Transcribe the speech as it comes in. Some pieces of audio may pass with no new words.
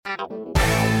Hey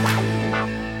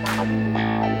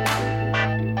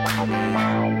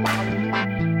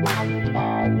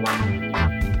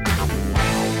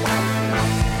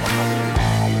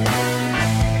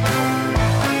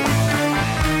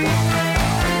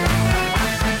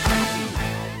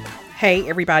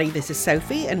everybody, this is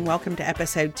Sophie and welcome to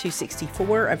episode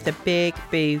 264 of the Big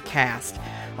Boo Cast.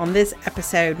 On this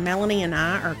episode, Melanie and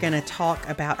I are going to talk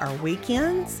about our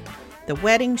weekends, the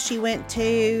wedding she went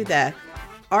to, the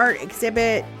art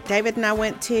exhibit David and I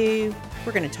went to.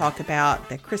 We're going to talk about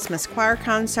the Christmas choir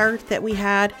concert that we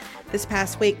had this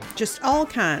past week, just all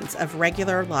kinds of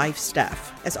regular life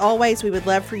stuff. As always, we would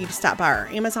love for you to stop by our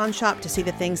Amazon shop to see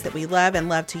the things that we love and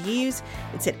love to use.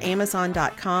 It's at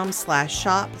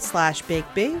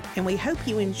amazon.com/shop/bigboo, and we hope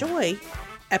you enjoy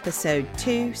episode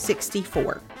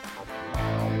 264.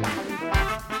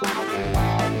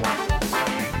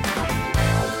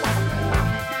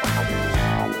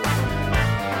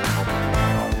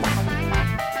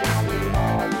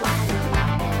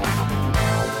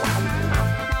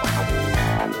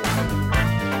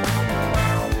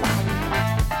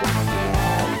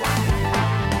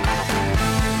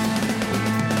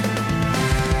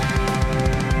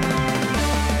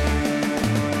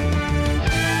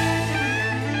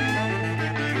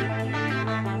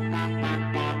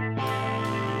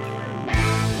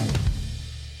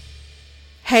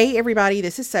 Hey everybody,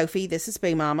 this is Sophie. This is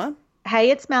Boo Mama.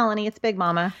 Hey, it's Melanie. It's Big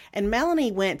Mama. And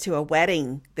Melanie went to a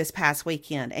wedding this past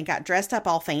weekend and got dressed up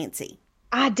all fancy.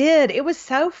 I did. It was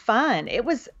so fun. It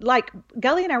was like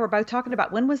Gully and I were both talking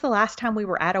about when was the last time we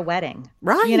were at a wedding?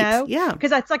 Right. You know? Yeah.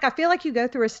 Because it's like I feel like you go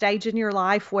through a stage in your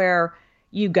life where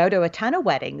you go to a ton of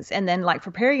weddings. And then like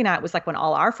for Perry and I, it was like when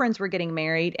all our friends were getting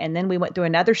married. And then we went through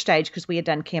another stage because we had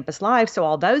done Campus Live. So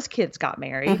all those kids got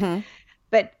married. Mm-hmm.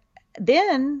 But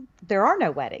then there are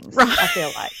no weddings, right. I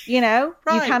feel like, you know,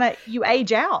 right. you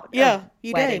age out of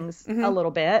weddings a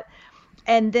little bit.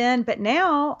 And then, but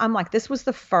now I'm like, this was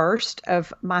the first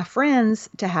of my friends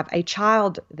to have a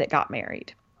child that got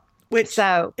married.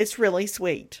 So it's really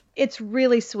sweet. It's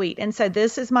really sweet. And so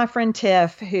this is my friend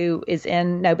Tiff, who is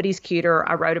in Nobody's Cuter.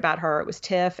 I wrote about her. It was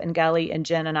Tiff and Gully and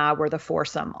Jen and I were the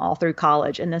foursome all through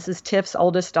college. And this is Tiff's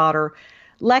oldest daughter,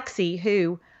 Lexi,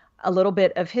 who, a little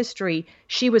bit of history,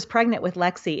 she was pregnant with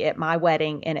Lexi at my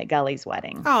wedding and at Gully's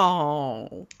wedding.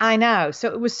 Oh, I know. So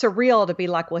it was surreal to be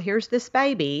like, well, here's this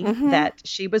baby that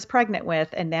she was pregnant with,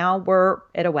 and now we're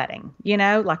at a wedding, you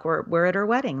know, like we're at her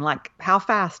wedding. Like, how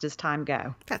fast does time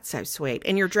go? That's so sweet.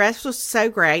 And your dress was so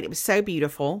great. It was so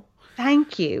beautiful.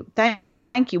 Thank you. Thank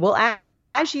you. Well,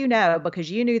 as you know, because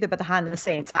you knew the behind the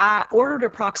scenes, I ordered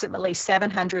approximately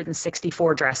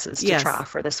 764 dresses to try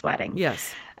for this wedding.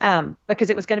 Yes.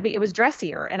 Because it was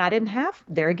dressier, and I didn't have,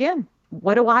 there again,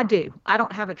 what do? I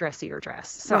don't have a dressier dress.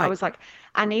 So I was like,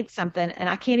 I need something, and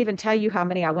I can't even tell you how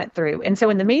many I went through. And so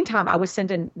in the meantime, I was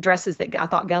sending dresses that I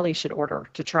thought Gully should order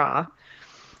to try.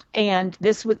 And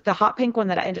this was the hot pink one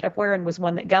that I ended up wearing was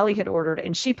one that Gully had ordered,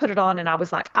 and she put it on, and I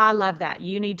was like, I love that.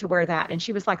 You need to wear that. And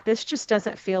she was like, this just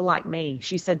doesn't feel like me.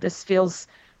 She said, this feels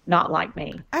not like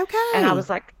me. Okay. And I was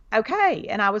like, okay.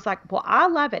 And I was like, well, I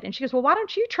love it. And she goes, well, why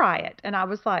don't you try it? And I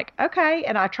was like, okay.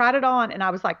 And I tried it on, and I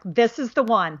was like, this is the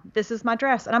one. This is my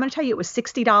dress. And I'm going to tell you, it was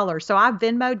 $60. So I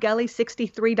Venmo'd Gully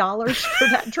 $63 for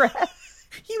that dress.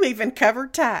 You even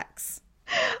covered tax.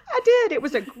 I did. It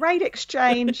was a great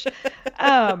exchange.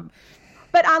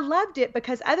 But I loved it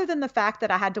because other than the fact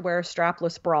that I had to wear a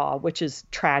strapless bra, which is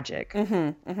tragic,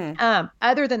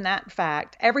 other than that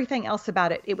fact, everything else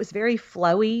about it, it was very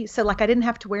flowy. So like I didn't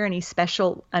have to wear any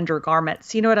special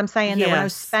undergarments. You know what I'm saying? Yes. There were no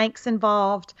Spanx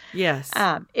involved. Yes.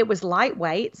 It was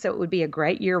lightweight, so it would be a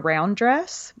great year-round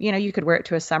dress. You know, you could wear it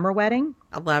to a summer wedding.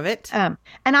 I love it. And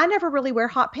I never really wear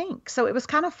hot pink, so it was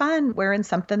kind of fun wearing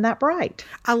something that bright.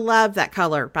 I love that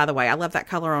color, by the way. I love that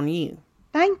color on you.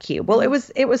 Thank you. Well, it was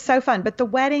so fun, but the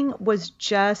wedding was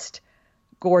just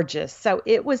gorgeous. So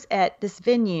it was at this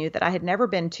venue that I had never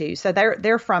been to. So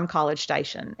they're from College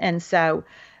Station. And so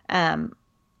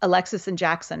Alexis and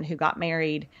Jackson, who got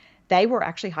married, they were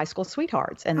actually high school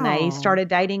sweethearts, and they started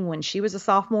dating when she was a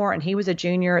sophomore and he was a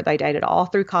junior. They dated all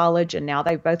through college, and now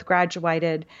they've both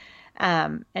graduated.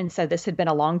 And so this had been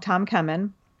a long time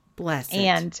coming. Bless it.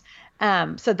 And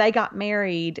so they got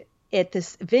married at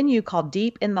this venue called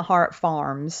Deep in the Heart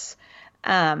Farms,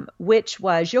 which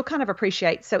was, you'll kind of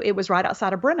appreciate. So it was right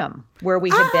outside of Brenham where we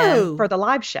had been for the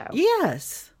live show.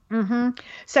 Yes. Mm-hmm.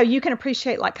 So you can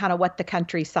appreciate like kind of what the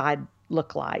countryside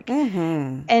looked like.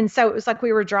 Mm-hmm. And so it was like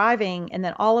we were driving, and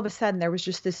then all of a sudden there was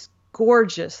just this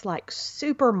gorgeous, like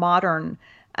super modern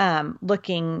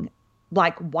looking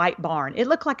like white barn. It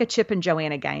looked like a Chip and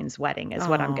Joanna Gaines wedding is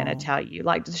what I'm going to Oh. tell you.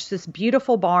 Like just this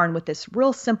beautiful barn with this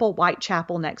real simple white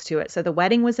chapel next to it. So the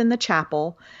wedding was in the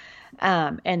chapel.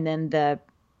 And then the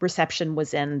reception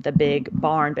was in the big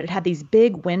barn, but it had these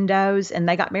big windows and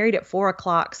they got married at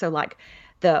 4:00. So like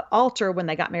the altar, when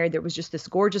they got married, there was just this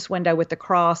gorgeous window with the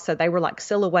cross. So they were like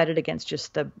silhouetted against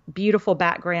just the beautiful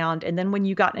background. And then when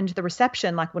you got into the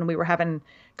reception, like when we were having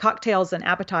cocktails and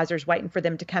appetizers waiting for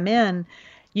them to come in,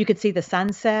 you could see the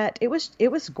sunset. It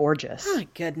was gorgeous. My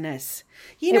goodness.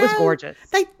 It was gorgeous.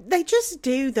 They just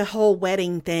do the whole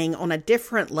wedding thing on a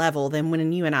different level than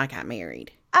when you and I got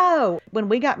married. Oh, when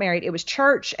we got married, it was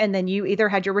church, and then you either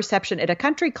had your reception at a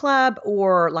country club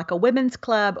or like a women's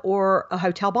club or a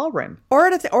hotel ballroom. Or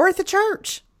at the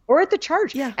church. Or at the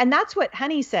church. Yeah. And that's what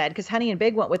Honey said, because Honey and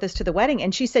Big went with us to the wedding.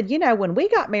 And she said, when we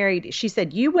got married, she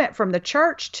said, you went from the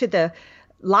church to the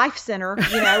Life Center,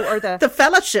 or the The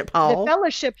fellowship hall. The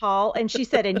fellowship hall. And she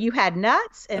said, and you had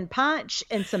nuts and punch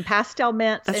and some pastel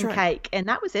mints That's and right. cake. And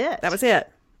that was it. That was it.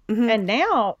 And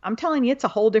now I'm telling you, it's a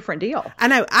whole different deal. I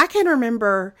know. I can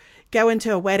remember going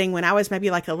to a wedding when I was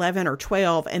maybe like 11 or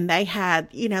 12, and they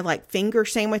had, like finger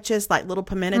sandwiches, like little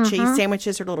pimento cheese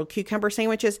sandwiches or little cucumber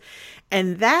sandwiches.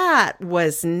 And that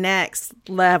was next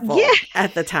level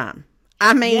at the time.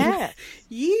 I mean, Yes.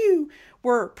 you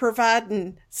were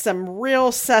providing some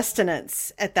real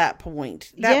sustenance at that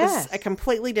point. That Yes. was a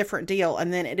completely different deal.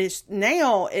 And then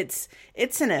now it's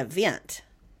an event.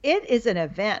 It is an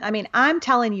event. I mean, I'm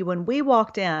telling you, when we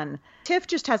walked in, Tiff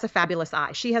just has a fabulous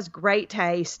eye. She has great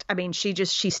taste. I mean, she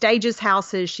stages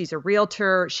houses. She's a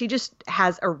realtor. She just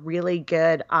has a really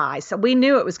good eye. So we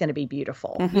knew it was going to be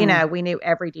beautiful. We knew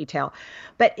every detail.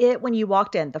 But when you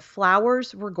walked in, the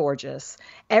flowers were gorgeous.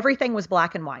 Everything was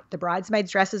black and white. The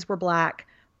bridesmaids' dresses were black.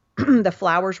 The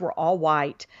flowers were all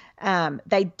white.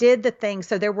 They did the thing.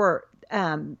 So there were,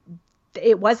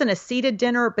 it wasn't a seated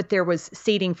dinner, but there was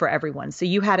seating for everyone. So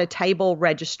you had a table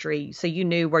registry. So you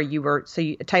knew where you were,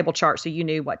 a table chart. So you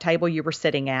knew what table you were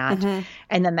sitting at.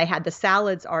 And then they had the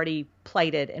salads already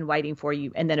plated and waiting for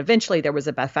you. And then eventually there was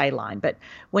a buffet line. But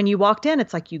when you walked in,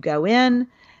 it's like you go in,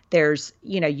 there's,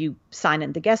 you sign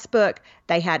in the guest book.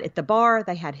 They had at the bar,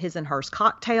 they had his and hers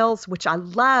cocktails, which I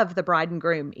love the bride and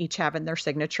groom each having their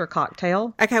signature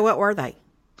cocktail. Okay, what were they?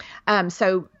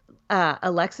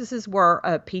 Alexis's were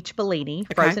a peach Bellini,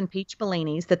 frozen peach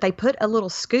Bellinis that they put a little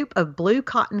scoop of blue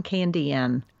cotton candy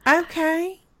in.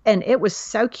 Okay. And it was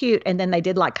so cute. And then they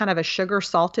did like kind of a sugar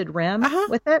salted rim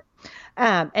with it.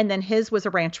 And then his was a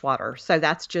ranch water. So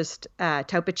that's just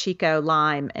Topo Chico,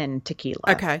 lime, and tequila.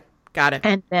 Okay. Got it.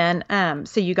 And then,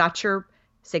 so you got your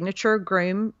signature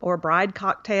groom or bride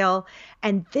cocktail.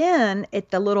 And then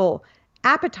at the little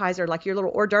appetizer, like your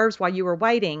little hors d'oeuvres while you were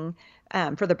waiting,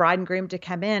 for the bride and groom to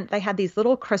come in, they had these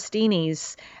little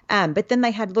crostinis, but then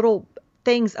they had little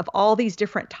things of all these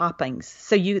different toppings.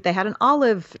 So they had an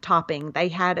olive topping, they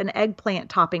had an eggplant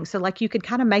topping. So like you could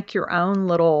kind of make your own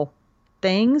little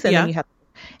things. And then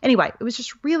anyway, it was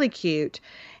just really cute.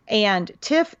 And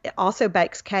Tiff also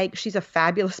bakes cake. She's a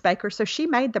fabulous baker. So she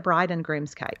made the bride and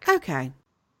groom's cake. Okay.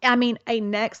 I mean, a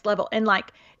next level. And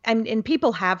like, and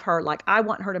people have her, like, I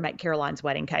want her to make Caroline's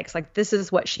wedding cakes. Like, this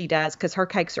is what she does because her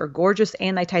cakes are gorgeous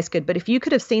and they taste good. But if you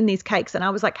could have seen these cakes, and I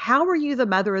was like, how are you the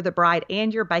mother of the bride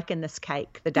and you're baking this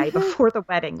cake the day before the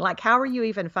wedding? Like, how are you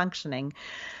even functioning?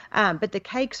 But the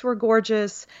cakes were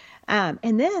gorgeous. And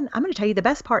then I'm going to tell you the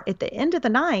best part at the end of the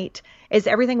night, as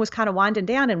everything was kind of winding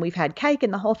down and we've had cake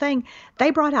and the whole thing,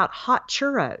 they brought out hot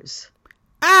churros.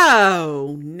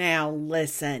 Oh, now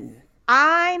listen.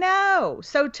 I know.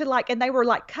 So and they were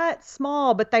like cut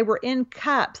small, but they were in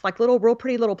cups, like real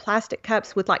pretty little plastic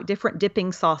cups with like different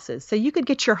dipping sauces. So you could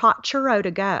get your hot churro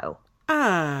to go.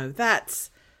 Oh, that's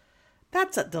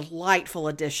a delightful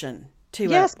addition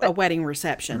to a wedding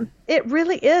reception. It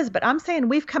really is. But I'm saying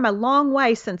we've come a long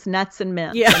way since nuts and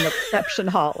mints in the reception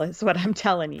hall is what I'm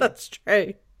telling you. That's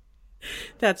true.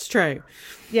 That's true.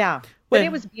 Yeah. But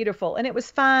it was beautiful and it was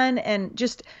fun. And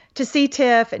just to see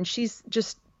Tiff, and she's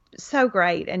just so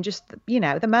great. And just,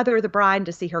 the mother of the bride, and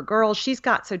to see her girls,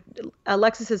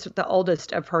 Alexis is the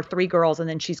oldest of her 3 girls. And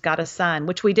then she's got a son,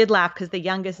 which we did laugh because the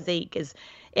youngest Zeke is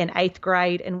in 8th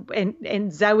grade.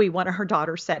 And Zoe, one of her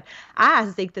daughters, said, I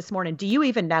asked Zeke this morning, do you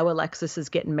even know Alexis is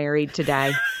getting married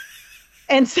today?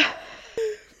 And so,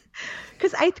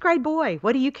 because 8th grade boy,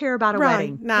 what do you care about a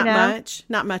wedding? Not much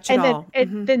at all.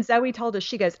 And then Zoe told us,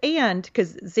 she goes, and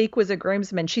because Zeke was a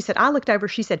groomsman, she said, I looked over,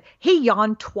 she said, he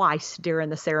yawned twice during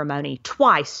the ceremony,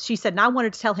 twice. She said, and I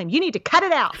wanted to tell him, you need to cut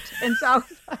it out. And so I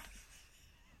was like,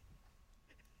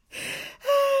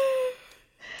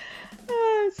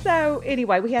 So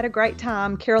anyway, we had a great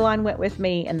time. Caroline went with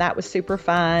me, and that was super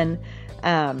fun.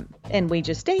 And we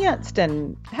just danced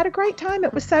and had a great time.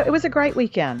 It was a great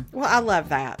weekend. Well, I love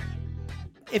that.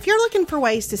 If you're looking for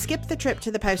ways to skip the trip to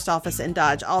the post office and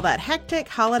dodge all that hectic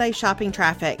holiday shopping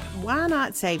traffic, why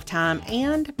not save time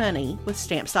and money with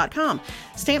Stamps.com?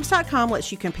 Stamps.com lets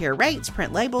you compare rates,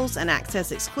 print labels, and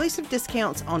access exclusive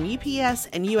discounts on UPS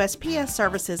and USPS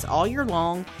services all year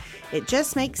long. It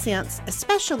just makes sense,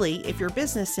 especially if your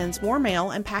business sends more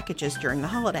mail and packages during the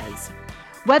holidays.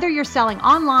 Whether you're selling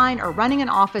online or running an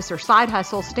office or side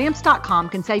hustle, Stamps.com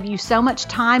can save you so much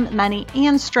time, money,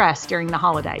 and stress during the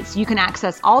holidays. You can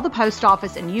access all the post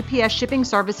office and UPS shipping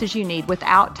services you need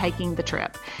without taking the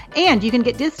trip. And you can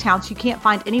get discounts you can't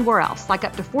find anywhere else, like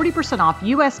up to 40% off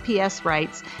USPS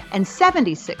rates and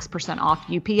 76% off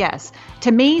UPS.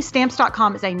 To me,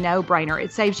 Stamps.com is a no-brainer.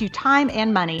 It saves you time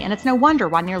and money, and it's no wonder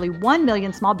why nearly 1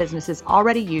 million small businesses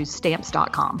already use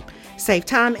Stamps.com. Save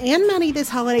time and money this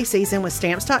holiday season with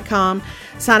Stamps.com.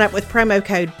 Sign up with promo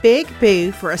code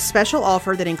BIGBOO for a special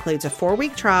offer that includes a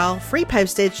 4-week trial, free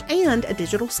postage, and a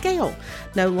digital scale.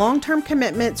 No long-term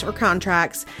commitments or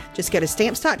contracts. Just go to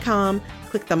Stamps.com,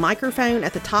 click the microphone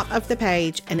at the top of the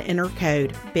page, and enter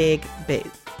code BIGBOO.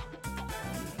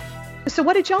 So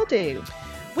what did y'all do?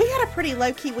 We had a pretty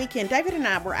low-key weekend. David and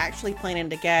I were actually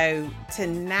planning to go to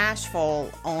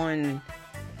Nashville on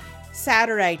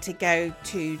Saturday to go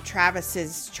to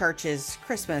Travis's church's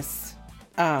Christmas,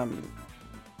 I don't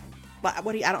know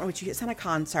what it's not a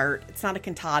concert, it's not a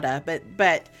cantata,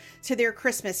 but to their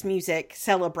Christmas music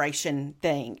celebration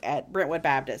thing at Brentwood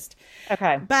Baptist.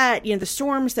 Okay. But, the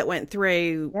storms that went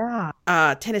through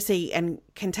Tennessee and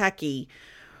Kentucky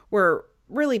were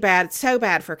really bad, so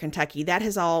bad for Kentucky. That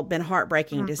has all been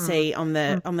heartbreaking to see on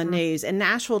the news. And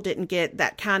Nashville didn't get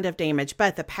that kind of damage,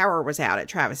 but the power was out at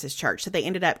Travis's church. So they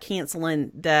ended up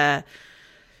canceling the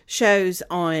shows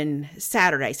on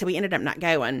Saturday. So we ended up not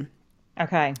going.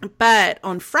 Okay. But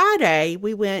on Friday,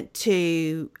 we went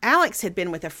to, Alex had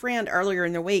been with a friend earlier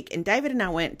in the week, and David and I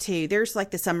went to, there's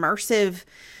like this immersive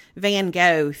Van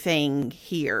Gogh thing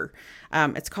here. I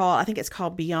think it's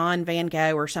called Beyond Van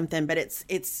Gogh or something, but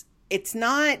it's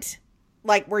not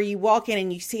like where you walk in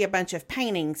and you see a bunch of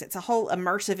paintings. It's a whole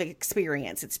immersive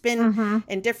experience. It's been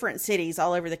in different cities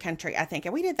all over the country, I think.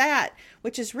 And we did that,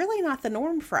 which is really not the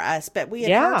norm for us. But we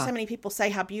had heard so many people say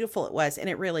how beautiful it was. And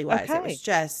it really was. Okay. It was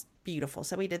just beautiful.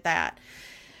 So we did that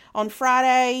on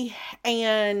Friday.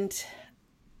 And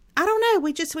I don't know.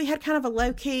 We had kind of a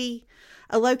low key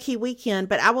weekend.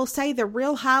 But I will say the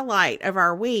real highlight of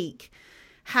our week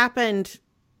happened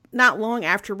not long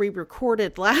after we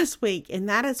recorded last week, and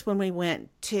that is when we went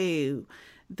to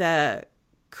the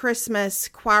Christmas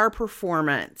choir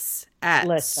performance at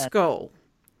school.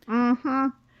 Listen.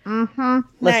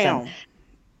 Now,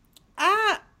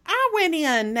 I went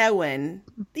in knowing,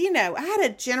 I had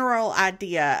a general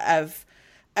idea of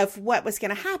what was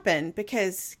going to happen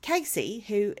because Casey,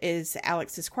 who is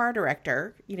Alex's choir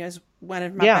director, is one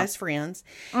of my best friends.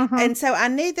 And so I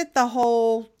knew that the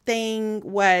whole theme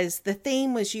was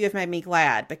You Have Made Me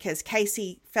Glad, because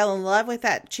Casey fell in love with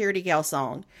that Charity Gale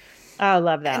song. Oh, I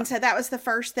love that. And so that was the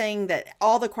first thing that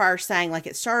all the choirs sang. Like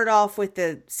it started off with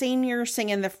the seniors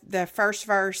singing the first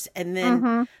verse, and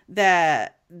then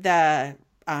the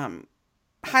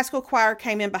high school choir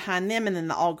came in behind them, and then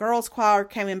the all girls choir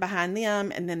came in behind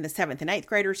them, and then the 7th and 8th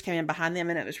graders came in behind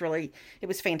them, and it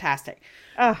was fantastic.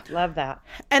 Oh, love that.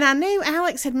 And I knew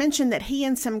Alex had mentioned that he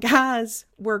and some guys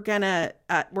were gonna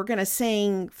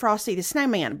sing Frosty the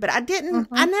Snowman, but I didn't.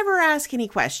 I never ask any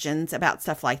questions about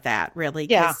stuff like that, really,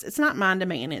 because it's not mine to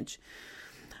manage.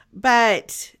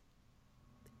 But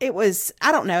it was,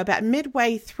 I don't know, about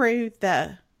midway through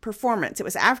the performance. It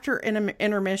was after an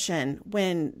intermission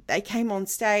when they came on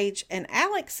stage, and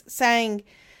Alex sang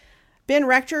Ben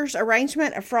Rector's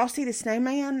arrangement of Frosty the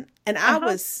Snowman, and I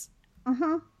was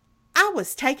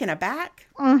taken aback.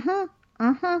 I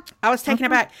was taken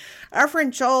aback. Our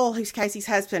friend Joel, who's Casey's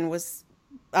husband, was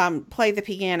played the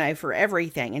piano for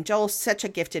everything, and Joel's such a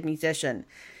gifted musician.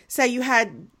 So you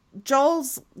had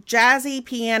Joel's jazzy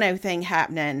piano thing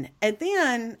happening, and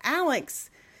then Alex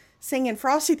singing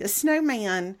Frosty the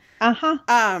Snowman.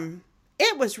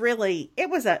 It was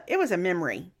a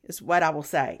memory, is what I will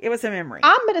say. It was a memory.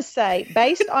 I'm going to say,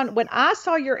 based on when I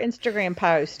saw your Instagram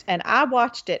post and I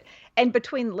watched it, and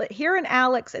between hearing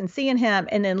Alex and seeing him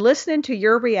and then listening to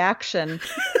your reaction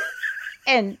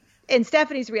and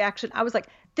Stephanie's reaction, I was like,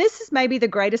 this is maybe the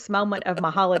greatest moment of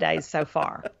my holidays so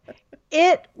far.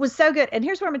 It was so good. And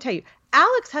here's what I'm going to tell you.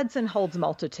 Alex Hudson holds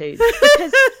multitudes,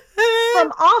 because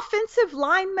from offensive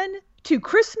lineman to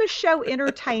Christmas show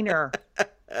entertainer,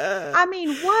 I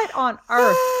mean, what on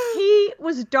earth? He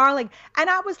was darling. And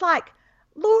I was like,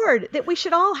 Lord, that we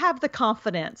should all have the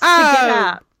confidence to get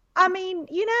up. I mean,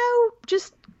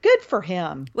 just good for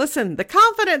him. Listen, the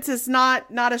confidence is not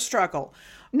a struggle.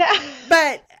 No.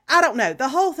 But I don't know. The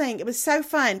whole thing, it was so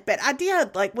fun. But I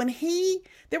did, like, when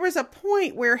there was a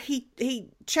point where he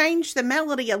changed the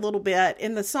melody a little bit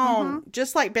in the song,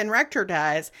 just like Ben Rector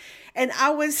does. And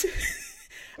I was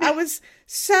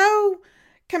so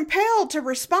compelled to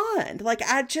respond. Like,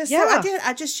 I just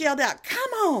yelled out,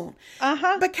 come on.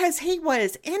 Because he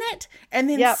was in it. And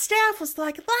then Steph was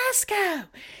like, let's go.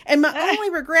 And my only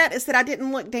regret is that I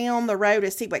didn't look down the road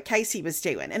to see what Casey was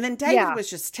doing. And then David was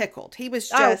just tickled. He was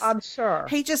just, I'm sure.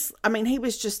 He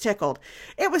was just tickled.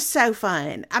 It was so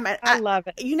fun. I love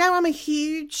it. I'm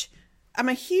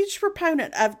a huge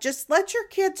proponent of just let your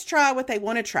kids try what they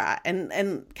want to try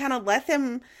and kind of let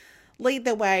them lead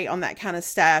the way on that kind of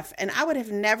stuff. And I would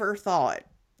have never thought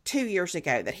 2 years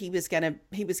ago that he was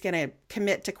gonna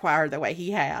commit to choir the way he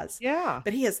has. Yeah.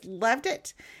 But he has loved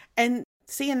it. And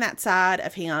seeing that side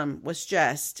of him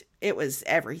it was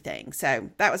everything.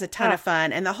 So that was a ton of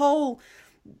fun. And the whole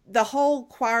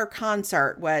choir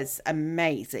concert was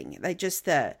amazing.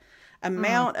 The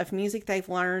amount of music they've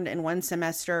learned in one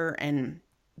semester and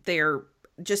their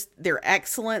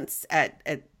excellence at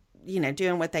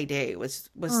doing what they do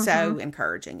was so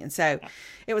encouraging. And so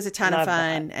it was a ton of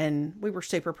fun. And we were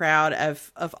super proud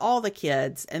of all the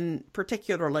kids and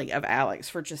particularly of Alex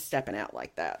for just stepping out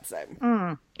like that.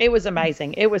 So it was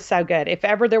amazing. It was so good. If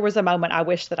ever there was a moment I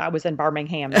wish that I was in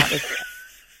Birmingham, that was it.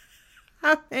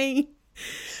 I mean,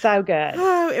 so good.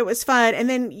 Oh, it was fun. And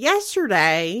then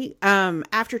yesterday,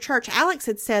 after church, Alex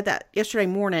had said that yesterday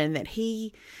morning that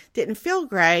he didn't feel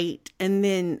great. And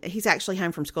then he's actually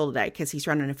home from school today because he's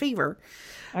running a fever.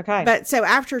 Okay. But so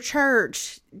after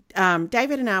church,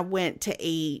 David and I went to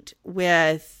eat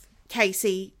with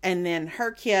Casey and then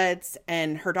her kids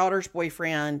and her daughter's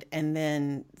boyfriend and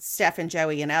then Steph and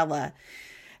Joey and Ella.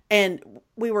 And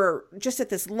we were just at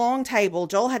this long table.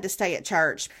 Joel had to stay at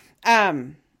church.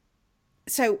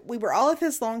 So we were all at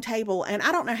this long table, and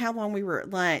I don't know how long we were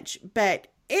at lunch, but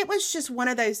it was just one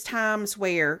of those times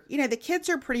where, the kids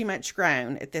are pretty much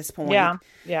grown at this point. Yeah.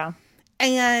 Yeah.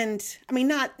 And I mean,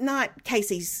 not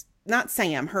Casey's, not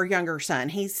Sam, her younger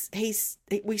son.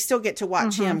 We still get to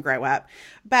watch him grow up,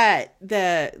 but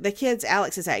the kids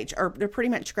Alex's age they're pretty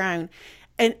much grown.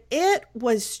 And it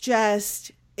was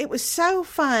so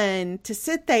fun to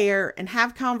sit there and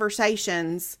have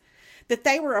conversations that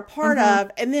they were a part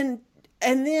of. And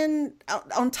then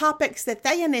on topics that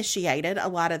they initiated a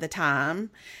lot of the time.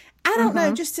 I don't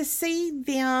know, just to see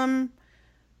them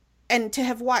and to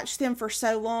have watched them for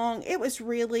so long, it was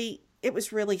really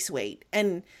sweet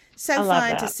and so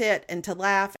fun to sit and to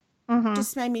laugh.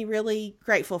 Just made me really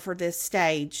grateful for this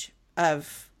stage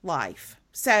of life.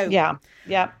 So yeah.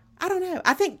 I don't know.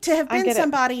 I think to have been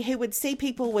somebody who would see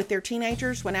people with their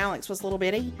teenagers when Alex was little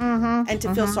bitty and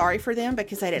to feel sorry for them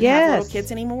because they didn't have little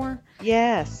kids anymore.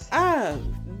 Yes. Oh,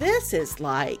 this is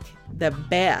like the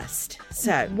best.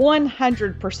 So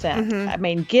 100%. I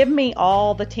mean, give me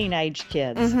all the teenage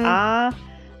kids. I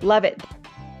love it.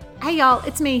 Hey y'all,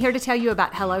 it's me here to tell you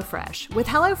about HelloFresh. With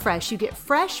HelloFresh, you get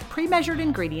fresh, pre-measured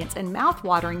ingredients and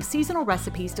mouth-watering seasonal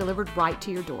recipes delivered right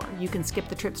to your door. You can skip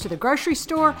the trips to the grocery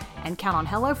store and count on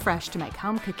HelloFresh to make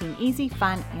home cooking easy,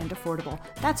 fun, and affordable.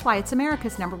 That's why it's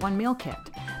America's #1 meal kit.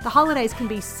 The holidays can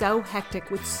be so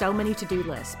hectic with so many to-do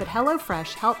lists, but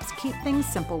HelloFresh helps keep things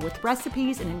simple with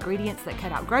recipes and ingredients that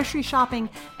cut out grocery shopping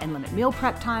and limit meal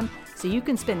prep time, so you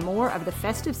can spend more of the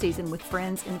festive season with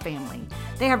friends and family.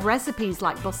 They have recipes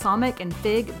like balsamic and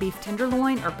fig beef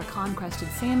tenderloin or pecan-crusted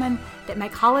salmon that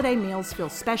make holiday meals feel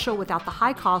special without the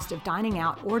high cost of dining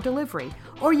out or delivery.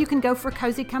 Or you can go for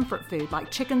cozy comfort food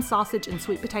like chicken, sausage, and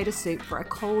sweet potato soup for a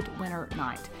cold winter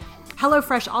night.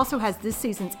 HelloFresh also has this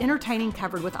season's entertaining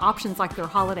covered with options like their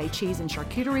holiday cheese and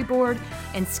charcuterie board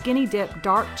and skinny dip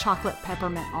dark chocolate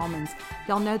peppermint almonds.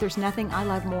 Y'all know there's nothing I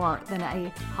love more than a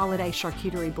holiday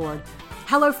charcuterie board.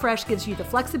 HelloFresh gives you the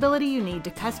flexibility you need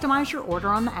to customize your order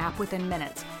on the app within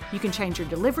minutes. You can change your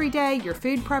delivery day, your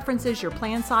food preferences, your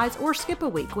plan size, or skip a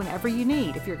week whenever you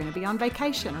need if you're going to be on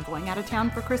vacation or going out of town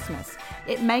for Christmas.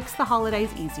 It makes the holidays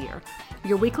easier.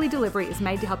 Your weekly delivery is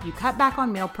made to help you cut back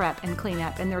on meal prep and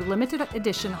cleanup, and their limited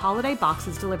edition holiday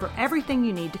boxes deliver everything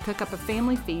you need to cook up a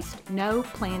family feast, no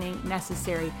planning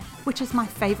necessary, which is my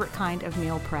favorite kind of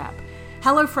meal prep.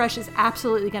 HelloFresh is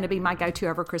absolutely going to be my go-to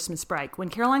over Christmas break. When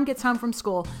Caroline gets home from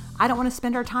school, I don't want to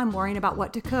spend our time worrying about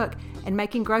what to cook and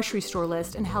making grocery store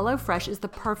lists, and HelloFresh is the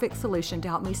perfect solution to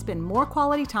help me spend more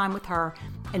quality time with her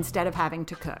instead of having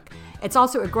to cook. It's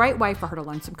also a great way for her to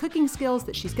learn some cooking skills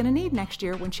that she's going to need next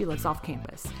year when she lives off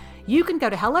campus. You can go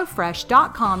to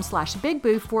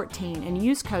hellofresh.com/BigBoo14 and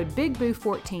use code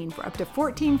BigBoo14 for up to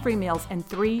 14 free meals and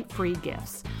 3 free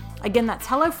gifts. Again, that's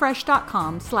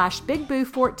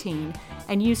hellofresh.com/BigBoo14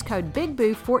 and use code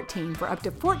BigBoo14 for up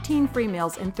to 14 free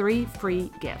meals and 3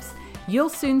 free gifts. You'll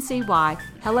soon see why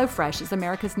HelloFresh is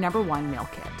America's #1 meal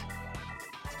kit.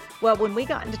 Well, when we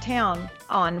got into town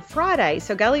on Friday,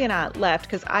 so Gully and I left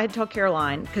because I had told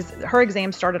Caroline, because her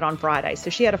exam started on Friday. So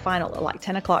she had a final at like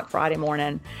 10 o'clock Friday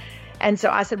morning. And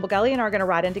so I said, well, Gully and I are going to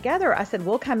ride in together. I said,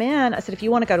 we'll come in. I said, if you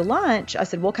want to go to lunch, I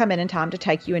said, we'll come in time to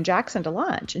take you and Jackson to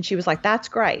lunch. And she was like, that's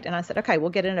great. And I said, okay,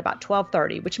 we'll get in about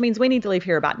 12:30, which means we need to leave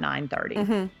here about 9:30.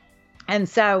 Mm-hmm. And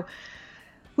so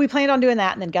we planned on doing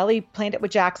that. And then Gully planned it with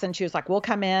Jackson. She was like, we'll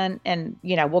come in and,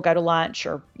 we'll go to lunch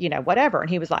or, whatever. And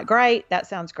he was like, great, that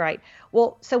sounds great.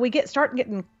 Well, so we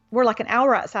we're like an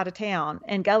hour outside of town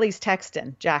and Gully's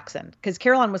texting Jackson because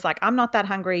Caroline was like, I'm not that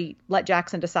hungry. Let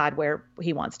Jackson decide where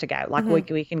he wants to go. Like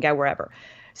we can go wherever.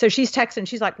 So she's texting.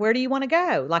 She's like, where do you want to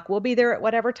go? Like, we'll be there at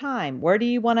whatever time. Where do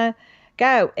you want to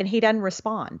go? And he doesn't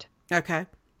respond. Okay.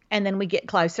 And then we get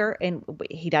closer and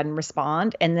he doesn't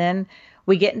respond. And then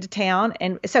we get into town.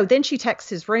 And so then she texts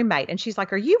his roommate and she's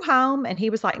like, are you home? And he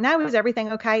was like, no, is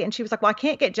everything okay? And she was like, well, I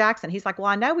can't get Jackson. He's like, well,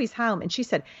 I know he's home. And she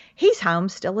said, he's home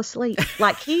still asleep.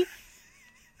 Like he's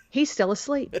still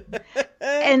asleep.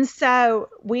 And so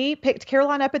we picked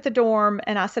Caroline up at the dorm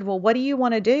and I said, well, what do you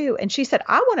want to do? And she said,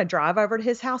 I want to drive over to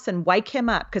his house and wake him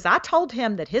up because I told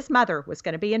him that his mother was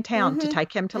going to be in town to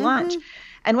take him to lunch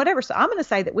and whatever. So I'm going to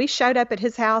say that we showed up at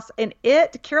his house and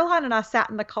Caroline and I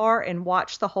sat in the car and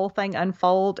watched the whole thing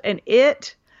unfold. And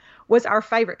it was our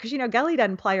favorite because, Gully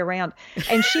doesn't play around.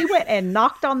 And she went and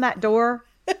knocked on that door.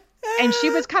 And she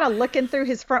was kind of looking through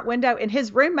his front window and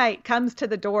his roommate comes to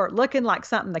the door looking like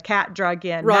something the cat drug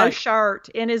in, right. No shirt,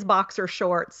 in his boxer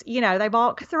shorts,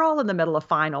 because they're all in the middle of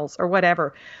finals or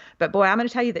whatever. But boy, I'm going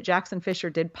to tell you that Jackson Fisher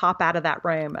did pop out of that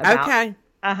room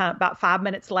about 5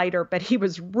 minutes later, but he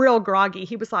was real groggy.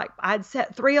 He was like, I'd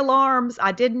set 3 alarms.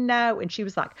 I didn't know. And she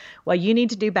was like, well, you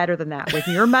need to do better than that when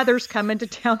your mother's coming to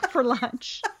town for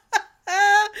lunch.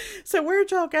 So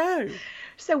where'd y'all go?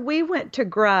 So we went to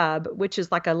Grub, which is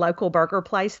like a local burger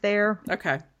place there.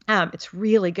 Okay. It's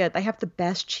really good. They have the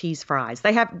best cheese fries.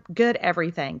 They have good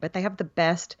everything, but they have the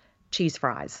best cheese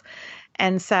fries.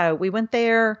 And so we went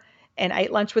there and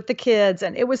ate lunch with the kids.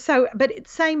 And it was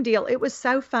same deal. It was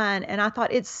so fun. And I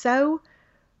thought it's so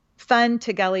fun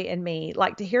to Gully and me,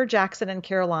 like to hear Jackson and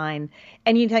Caroline.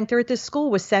 And you think they're at this school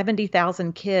with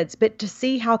 70,000 kids, but to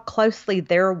see how closely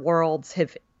their worlds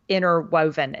have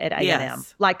interwoven at A&M.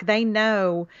 Yes. Like they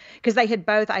know, because they had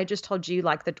both, I just told you,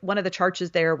 like one of the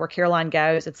churches there where Caroline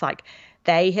goes, it's like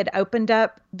they had opened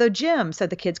up the gym so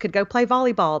the kids could go play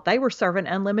volleyball. They were serving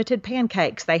unlimited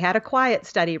pancakes. They had a quiet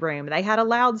study room. They had a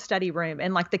loud study room.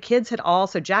 And like the kids had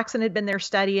so Jackson had been there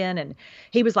studying and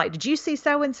he was like, did you see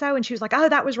so-and-so? And she was like, oh,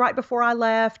 that was right before I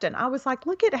left. And I was like,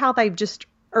 look at how they've just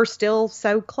are still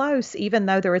so close, even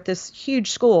though they're at this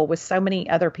huge school with so many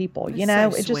other people,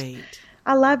 so sweet.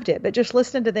 I loved it, but just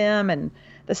listening to them and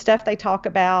the stuff they talk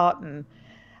about and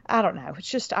I don't know. It's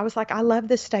just, I was like, I love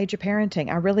this stage of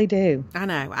parenting. I really do. I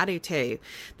know. I do too.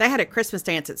 They had a Christmas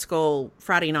dance at school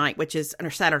Saturday night, which is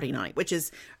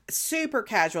super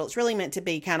casual. It's really meant to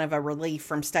be kind of a relief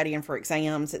from studying for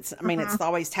exams. It's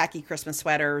always tacky Christmas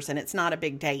sweaters and it's not a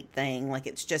big date thing. Like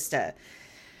it's just a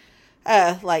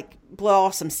like blow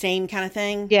off some steam kind of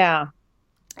thing. Yeah.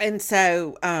 And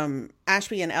so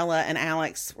Ashby and Ella and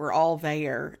Alex were all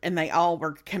there and they all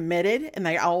were committed and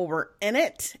they all were in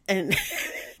it. And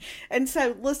and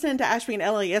so listening to Ashby and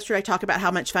Ella yesterday talk about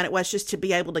how much fun it was just to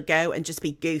be able to go and just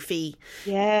be goofy.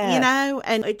 Yeah.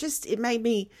 And it made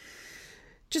me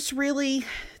just really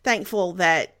thankful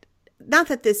that not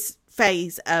that this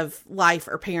phase of life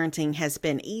or parenting has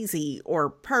been easy or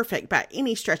perfect by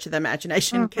any stretch of the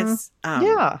imagination because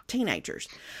teenagers.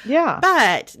 Yeah.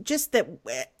 But just that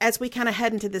as we kind of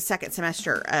head into the second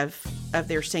semester of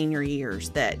their senior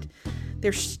years, that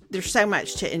there's so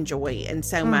much to enjoy and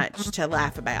so much to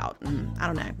laugh about. And I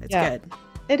don't know. It's good.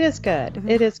 It is good. Mm-hmm.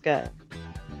 It is good.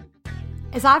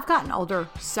 As I've gotten older,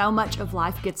 so much of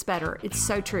life gets better. It's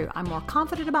so true. I'm more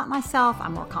confident about myself.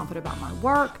 I'm more confident about my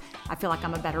work. I feel like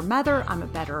I'm a better mother. I'm a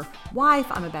better wife.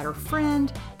 I'm a better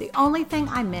friend. The only thing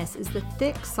I miss is the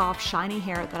thick, soft, shiny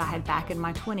hair that I had back in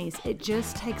my 20s. It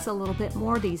just takes a little bit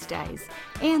more these days.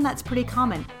 And that's pretty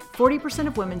common. 40%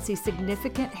 of women see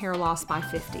significant hair loss by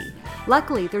 50.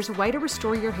 Luckily, there's a way to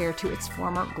restore your hair to its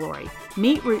former glory.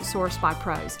 Meet Root Source by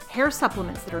Prose. Hair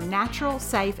supplements that are natural,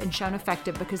 safe, and shown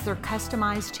effective because they're customized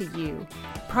customized to you.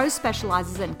 Prose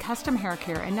specializes in custom hair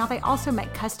care, and now they also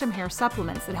make custom hair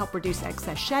supplements that help reduce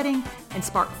excess shedding and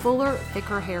spark fuller,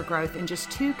 thicker hair growth in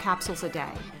just 2 capsules a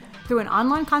day. Through an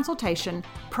online consultation,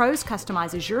 Prose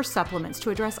customizes your supplements to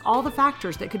address all the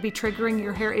factors that could be triggering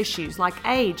your hair issues like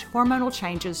age, hormonal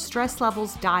changes, stress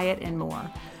levels, diet, and more.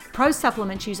 Prose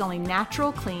supplements use only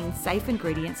natural, clean, safe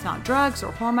ingredients, not drugs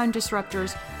or hormone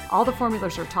disruptors. All the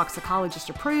formulas are toxicologist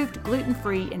approved,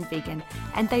 gluten-free, and vegan,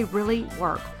 and they really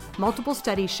work. Multiple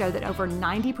studies show that over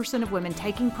 90% of women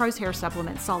taking Prose hair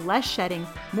supplements saw less shedding,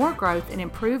 more growth, and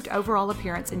improved overall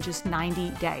appearance in just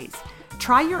 90 days.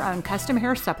 Try your own custom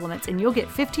hair supplements and you'll get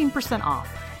 15% off.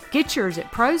 Get yours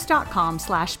at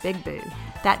prose.com/bigboo.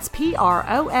 That's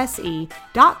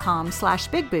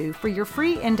prose.com/bigboo for your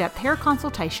free in-depth hair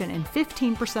consultation and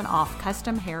 15% off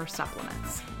custom hair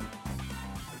supplements.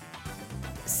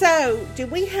 So, do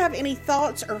we have any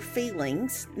thoughts or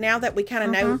feelings now that we kind of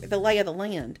know the lay of the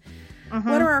land?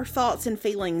 What are our thoughts and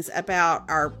feelings about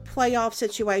our playoff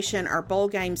situation, our bowl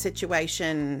game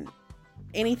situation?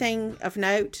 Anything of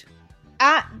note?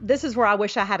 This is where I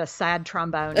wish I had a sad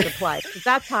trombone to play, because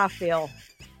that's how I feel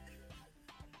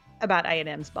about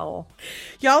A&M's bowl.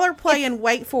 Y'all are playing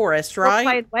Wake Forest, right?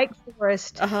 We're playing Wake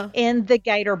Forest in the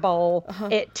Gator Bowl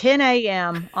at 10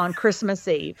 a.m. on Christmas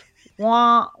Eve.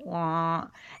 Wah, wah.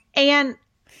 And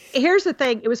here's the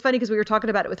thing. It was funny because we were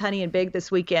talking about it with Honey and Big this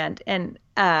weekend. And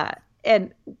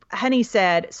Honey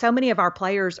said, so many of our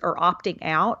players are opting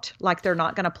out, like they're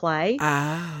not going to play.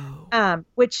 Oh.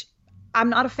 Which I'm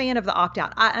not a fan of the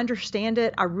opt-out. I understand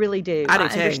it. I really do. I do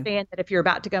too. Understand that if you're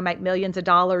about to go make millions of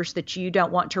dollars, that you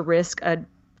don't want to risk a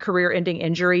career-ending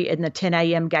injury in the 10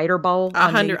 a.m. Gator Bowl. I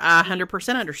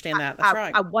 100% understand that. That's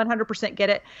right. I 100% get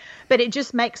it. But it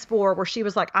just makes for where she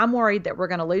was like, I'm worried that we're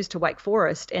going to lose to Wake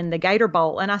Forest in the Gator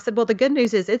Bowl. And I said, well, the good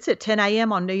news is it's at 10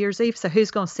 a.m. on New Year's Eve, so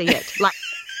who's going to see it? Like,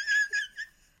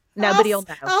 nobody will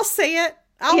know. I'll see it.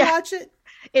 I'll watch it.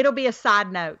 It'll be a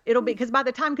side note. It'll be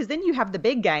because then you have the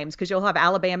big games because you'll have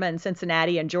Alabama and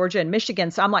Cincinnati and Georgia and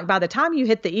Michigan. So I'm like, by the time you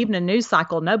hit the evening news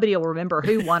cycle, nobody will remember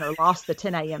who won or lost the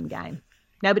 10 a.m. game.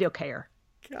 Nobody will care.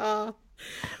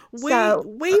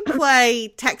 We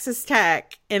play Texas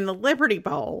Tech in the Liberty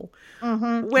Bowl,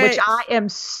 which I am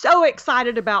so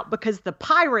excited about because the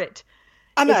Pirate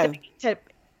is going to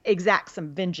exact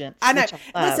some vengeance. I know.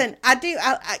 Listen, I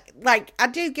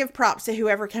do give props to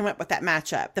whoever came up with that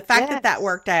matchup. The fact that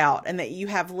worked out and that you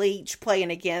have Leach playing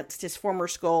against his former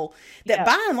school that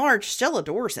by and large still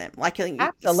adores him. Like,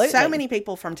 absolutely. So many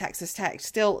people from Texas Tech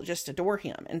still just adore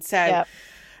him. And so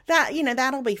that,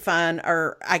 that'll be fun.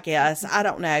 Or I guess, I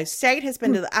don't know. State has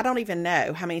been I don't even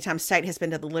know how many times State has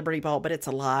been to the Liberty Bowl, but it's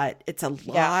a lot. It's a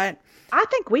lot. I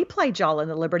think we played y'all in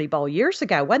the Liberty Bowl years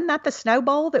ago. Wasn't that the Snow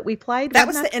Bowl that we played? That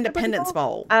was the Independence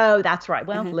Bowl. Oh, that's right.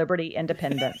 Well, Liberty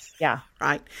Independence. Yeah.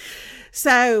 Right.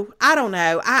 So, I don't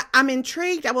know. I'm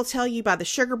intrigued, I will tell you, by the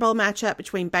Sugar Bowl matchup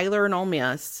between Baylor and Ole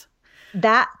Miss.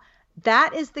 That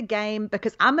is the game,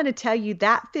 because I'm going to tell you,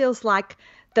 that feels like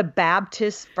the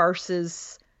Baptist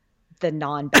versus the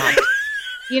non-Baptist.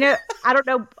 I don't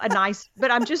know,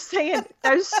 but I'm just saying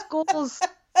those schools'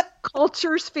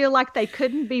 cultures feel like they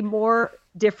couldn't be more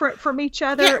different from each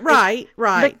other. Yeah,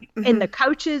 right. And the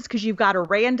coaches, because you've got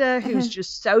Aranda, who's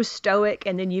just so stoic,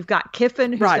 and then you've got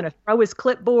Kiffin, who's going to throw his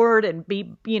clipboard and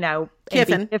be,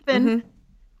 Kiffin.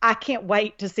 I can't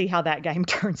wait to see how that game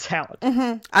turns out.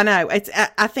 I know.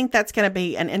 I think that's going to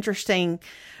be an interesting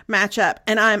matchup.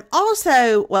 And I'm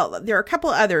also, there are a couple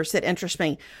of others that interest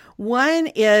me. One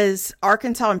is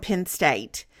Arkansas and Penn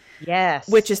State. Yes.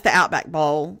 Which is the Outback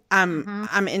Bowl.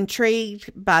 I'm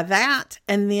intrigued by that.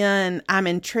 And then I'm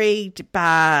intrigued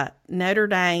by Notre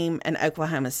Dame and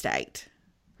Oklahoma State.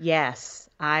 Yes,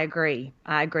 I agree.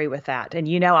 I agree with that.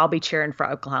 And I'll be cheering for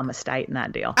Oklahoma State in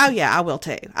that deal. Oh, yeah, I will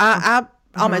too. I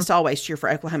almost always cheer for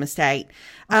Oklahoma State.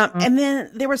 And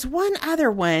then there was one other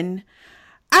one.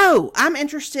 Oh, I'm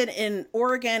interested in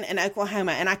Oregon and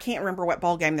Oklahoma, and I can't remember what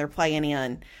bowl game they're playing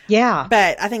in. Yeah.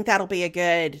 But I think that'll be a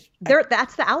good...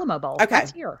 That's the Alamo Bowl. Okay.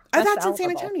 That's here. That's in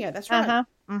San Antonio. Bowl. That's right.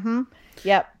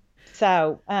 Yep.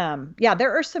 So,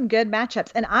 there are some good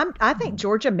matchups. And I think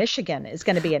Georgia-Michigan is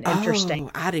going to be an interesting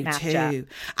I do matchup. too.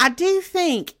 I do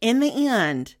think, in the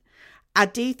end,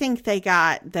 they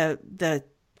got the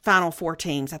Final Four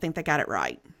teams. I think they got it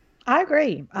right. I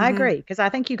agree. Because I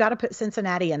think you got to put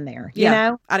Cincinnati in there,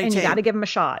 I do and too. you got to give them a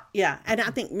shot. Yeah. And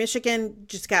I think Michigan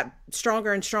just got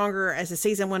stronger and stronger as the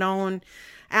season went on.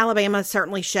 Alabama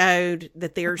certainly showed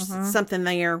that there's something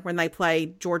there when they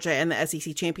played Georgia in the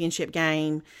SEC championship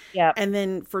game. Yeah. And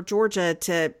then for Georgia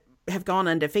to have gone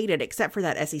undefeated except for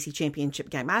that SEC championship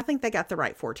game. I think they got the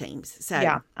right 4 teams. So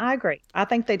yeah, I agree. I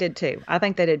think they did too.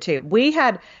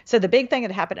 So the big thing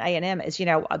that happened at A&M is,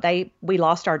 we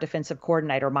lost our defensive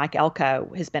coordinator. Mike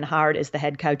Elko has been hired as the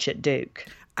head coach at Duke.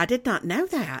 I did not know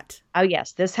that. Oh,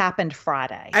 yes. This happened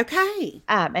Friday. Okay.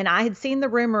 And I had seen the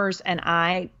rumors, and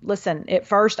at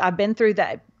first I've been through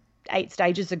the 8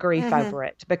 stages of grief over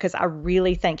it because I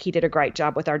really think he did a great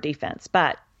job with our defense.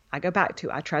 But I go back to,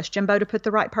 I trust Jimbo to put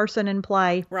the right person in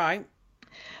play. Right.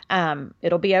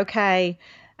 It'll be okay.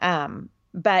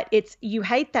 But you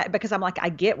hate that because I'm like, I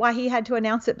get why he had to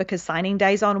announce it because signing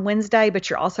day's on Wednesday, but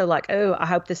you're also like, oh, I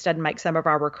hope this doesn't make some of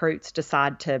our recruits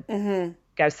decide to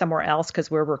go somewhere else because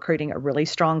we're recruiting a really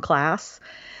strong class.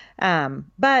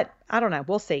 But I don't know.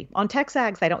 We'll see. On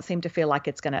Texags, they don't seem to feel like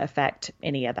it's going to affect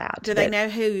any of that. Do they know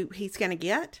who he's going to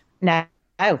get? No.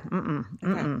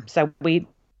 Okay. So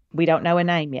we don't know a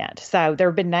name yet. So there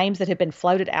have been names that have been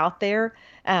floated out there.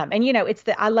 And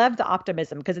I love the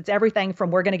optimism because it's everything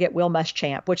from we're going to get Will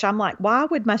Muschamp, which I'm like, why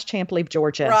would Muschamp leave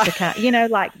Georgia? Right.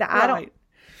 Right.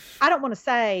 I don't want to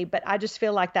say, but I just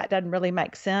feel like that doesn't really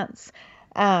make sense.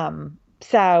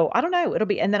 So I don't know.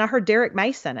 And then I heard Derek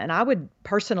Mason, and I would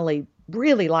personally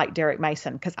really like Derek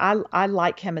Mason because I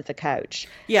like him as a coach.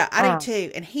 Yeah, I do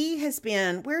too. And he has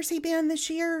been, where's he been this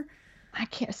year?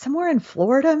 Somewhere in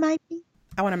Florida, maybe.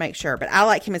 I want to make sure, but I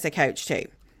like him as a coach too.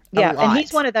 Yeah, and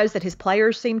he's one of those that his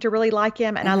players seem to really like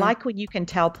him, and I like when you can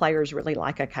tell players really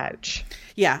like a coach.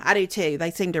 Yeah, I do too. They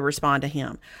seem to respond to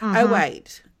him. Oh,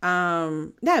 wait.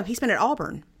 No, he's been at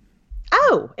Auburn.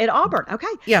 Oh, at Auburn. Okay.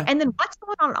 Yeah. And then what's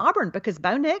going on at Auburn? Because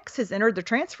Bo Nix has entered the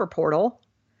transfer portal,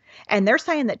 and they're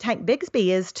saying that Tank Bigsby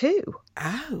is too.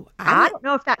 Oh. I don't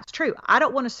know if that's true. I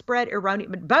don't want to spread erroneous,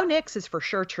 but Bo Nix is for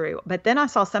sure true. But then I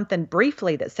saw something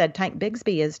briefly that said Tank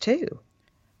Bigsby is too.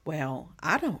 Well,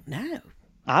 I don't know.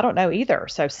 I don't know either.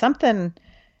 So something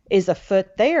is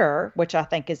afoot there, which I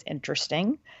think is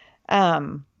interesting.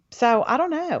 So I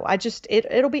don't know.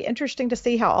 It'll be interesting to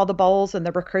see how all the bowls and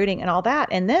the recruiting and all that.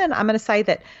 And then I'm going to say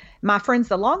that my friends,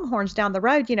 the Longhorns down the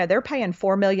road, they're paying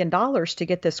 $4 million to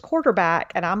get this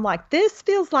quarterback. And I'm like, this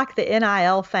feels like the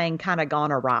NIL thing kind of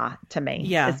gone awry to me.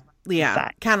 Yeah. Yeah.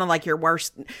 Kind of like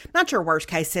not your worst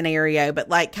case scenario, but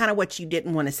like kind of what you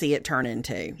didn't want to see it turn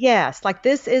into. Yes. Like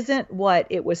this isn't what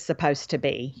it was supposed to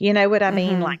be. You know what I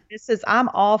mean? Like I'm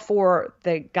all for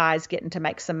the guys getting to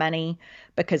make some money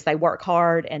because they work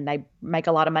hard and they make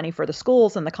a lot of money for the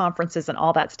schools and the conferences and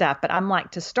all that stuff. But I'm like,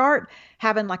 to start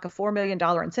having like a $4 million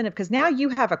incentive, because now you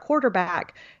have a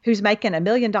quarterback who's making $1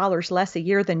 million less a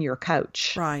year than your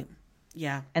coach. Right.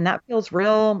 Yeah. And that feels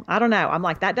real. I don't know. I'm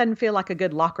like, that doesn't feel like a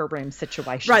good locker room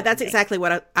situation. Right. That's exactly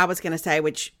what I was going to say,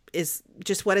 which is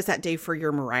just what does that do for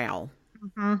your morale?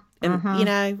 And,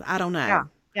 I don't know.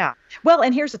 Yeah. Well,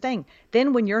 and here's the thing.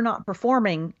 Then when you're not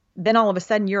performing, then all of a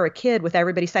sudden you're a kid with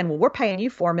everybody saying, well, we're paying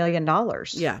you $4 million.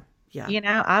 Yeah.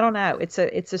 Yeah. I don't know. It's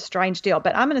a strange deal.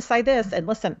 But I'm going to say this. And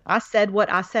listen, I said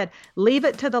what I said. Leave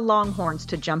it to the Longhorns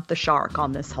to jump the shark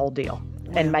on this whole deal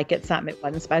and make it something it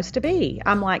wasn't supposed to be.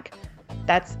 I'm like,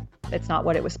 it's not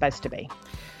what it was supposed to be.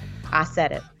 I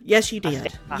said it. Yes, you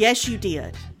did. Yes, you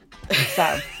did.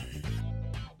 So.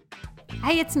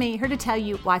 Hey, it's me, here to tell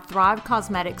you why Thrive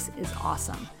Causemetics is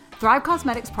awesome. Thrive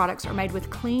Causemetics products are made with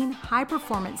clean,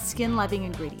 high-performance, skin-loving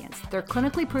ingredients. Their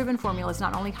clinically proven formulas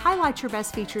not only highlight your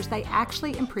best features, they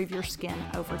actually improve your skin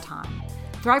over time.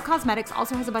 Thrive Causemetics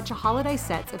also has a bunch of holiday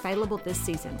sets available this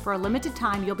season. For a limited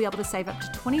time, you'll be able to save up to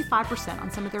 25%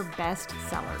 on some of their best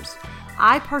sellers.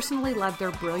 I personally love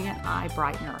their Brilliant Eye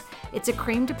Brightener. It's a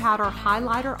cream-to-powder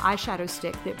highlighter eyeshadow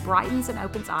stick that brightens and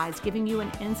opens eyes, giving you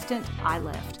an instant eye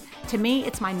lift. To me,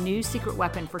 it's my new secret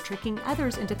weapon for tricking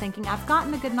others into thinking I've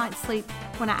gotten a good night's sleep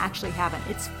when I actually haven't.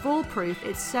 It's foolproof,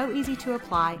 it's so easy to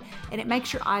apply, and it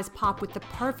makes your eyes pop with the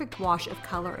perfect wash of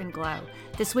color and glow.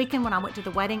 This weekend when I went to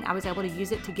the wedding, I was able to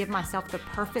use it to give myself the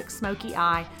perfect smoky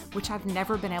eye, which I've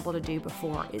never been able to do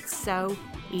before. It's so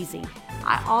easy.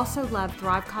 I also love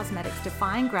Thrive Causemetics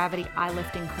Defying Gravity Eye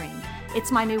Lifting Cream.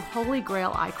 It's my new holy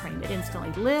grail eye cream. It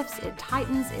instantly lifts, it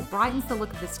tightens, it brightens the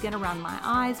look of the skin around my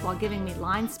eyes while giving me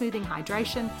line smoothing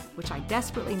hydration, which I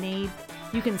desperately need.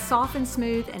 You can soften,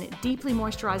 smooth, and it deeply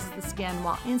moisturizes the skin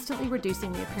while instantly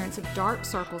reducing the appearance of dark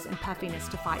circles and puffiness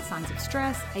to fight signs of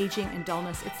stress, aging, and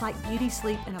dullness. It's like beauty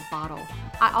sleep in a bottle.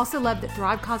 I also love that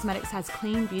Thrive Causemetics has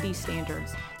clean beauty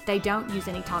standards. They don't use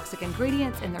any toxic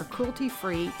ingredients and they're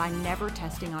cruelty-free by never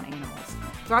testing on animals.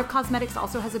 Thrive Causemetics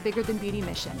also has a bigger than beauty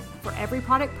mission. For every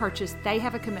product purchased, they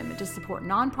have a commitment to support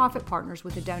nonprofit partners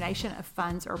with a donation of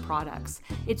funds or products.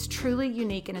 It's truly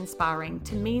unique and inspiring.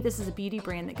 To me, this is a beauty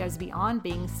brand that goes beyond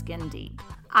being skin deep.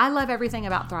 I love everything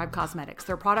about Thrive Causemetics.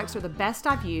 Their products are the best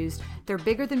I've used. Their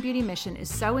Bigger Than Beauty mission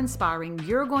is so inspiring.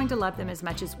 You're going to love them as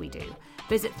much as we do.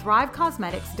 Visit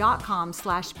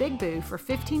thrivecosmetics.com/bigboo for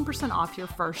 15% off your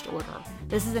first order.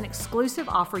 This is an exclusive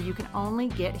offer you can only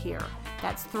get here.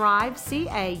 That's Thrive,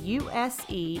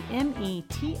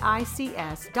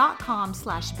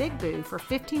 CAUSEMETICS.com/bigboo for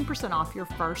 15% off your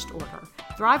first order.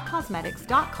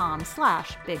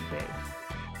 thrivecosmetics.com/bigboo.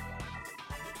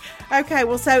 Okay,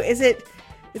 well, so is it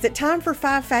time for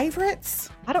 5 favorites?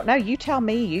 I don't know. You tell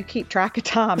me. You keep track of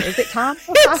time. Is it time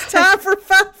for It's time for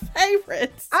 5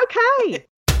 favorites. Okay.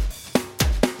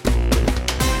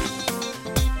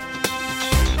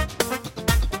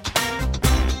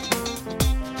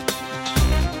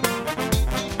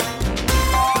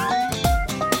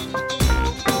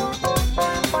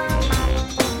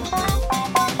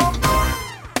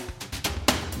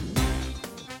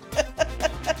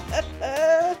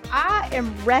 I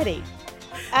am ready.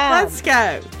 Let's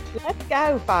go. Let's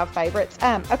go, 5 favorites.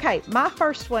 Okay, my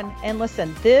first one, and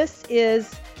listen, this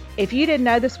is, if you didn't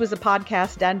know this was a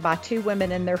podcast done by 2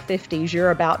 women in their 50s,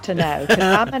 you're about to know. Because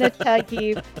I'm going to tell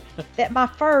you that my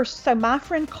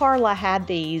friend Carla had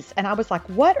these, and I was like,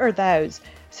 what are those?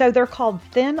 So they're called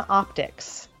Thin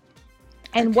Optics.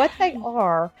 And what they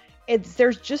are,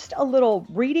 there's just a little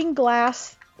reading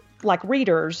glass, like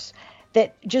readers,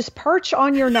 that just perch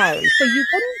on your nose. So you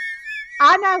wouldn't,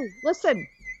 I know, listen.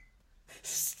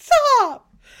 Stop.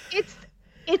 It's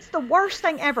the worst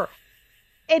thing ever.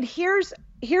 And here's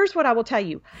what I will tell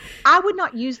you. I would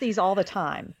not use these all the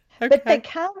time. Okay. But they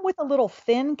come with a little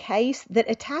thin case that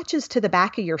attaches to the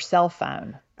back of your cell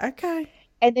phone. Okay.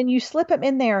 And then you slip them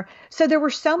in there. So there were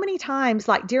so many times,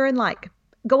 like during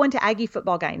going to Aggie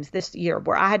football games this year,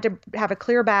 where I had to have a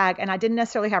clear bag and I didn't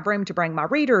necessarily have room to bring my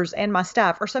readers and my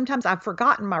stuff, or sometimes I've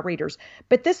forgotten my readers.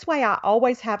 But this way I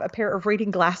always have a pair of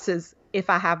reading glasses if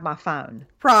I have my phone.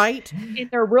 Right. And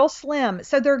they're real slim.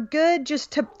 So they're good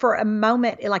just for a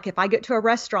moment. Like if I get to a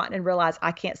restaurant and realize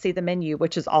I can't see the menu,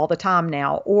 which is all the time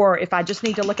now, or if I just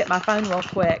need to look at my phone real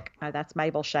quick. Oh, that's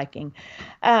Mabel shaking.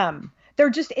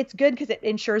 It's good because it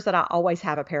ensures that I always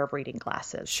have a pair of reading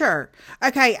glasses. Sure.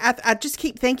 Okay. I just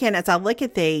keep thinking as I look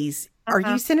at these, are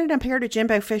you sending a pair to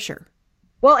Jimbo Fisher?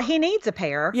 Well, he needs a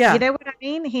pair. Yeah. You know what I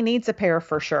mean? He needs a pair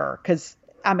for sure. Because,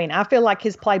 I mean, I feel like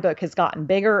his playbook has gotten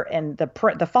bigger and the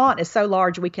font is so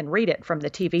large we can read it from the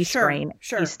TV screen.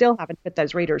 Sure. He's still haven't put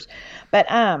those readers. But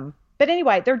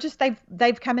anyway,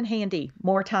 they've come in handy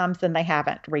more times than they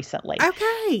haven't recently.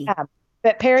 Okay.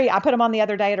 But Perry, I put them on the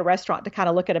other day at a restaurant to kind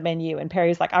of look at a menu, and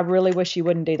Perry's like, I really wish you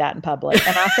wouldn't do that in public.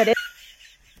 And I said,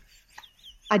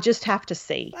 I just have to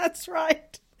see. That's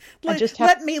right.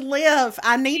 Let me live.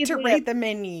 I need to read the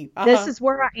menu. This is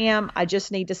where I am. I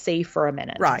just need to see for a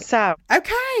minute. Right. So,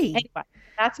 okay. Anyway,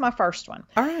 that's my first one.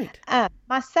 All right.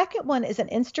 My second one is an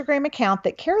Instagram account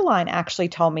that Caroline actually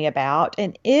told me about,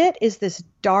 and it is this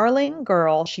darling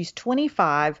girl. She's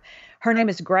 25. Her name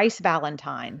is Grace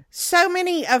Valentine. So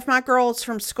many of my girls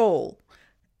from school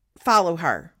follow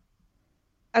her.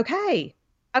 Okay.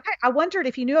 I wondered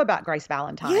if you knew about Grace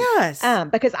Valentine. Yes.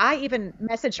 Because I even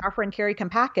messaged our friend Carrie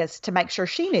Kompakis to make sure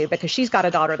she knew, because she's got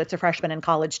a daughter that's a freshman in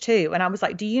college too. And I was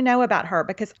like, do you know about her?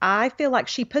 Because I feel like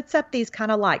she puts up these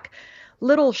kind of like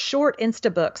little short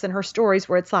Insta books in her stories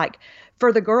where it's like,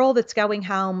 for the girl that's going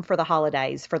home for the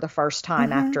holidays for the first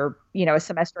time after, a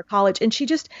semester of college. And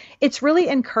it's really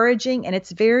encouraging, and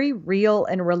it's very real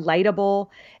and relatable.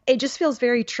 It just feels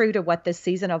very true to what this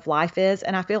season of life is.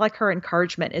 And I feel like her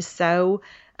encouragement is so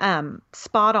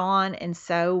spot on and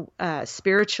so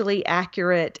spiritually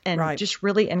accurate and just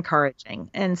really encouraging.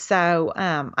 And so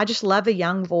I just love a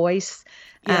young voice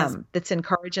that's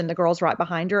encouraging the girls right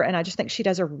behind her. And I just think she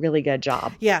does a really good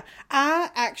job. Yeah.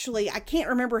 I can't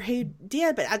remember who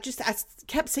did, but I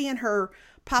kept seeing her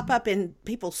pop up in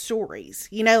people's stories,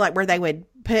 like where they would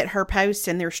put her posts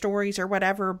in their stories or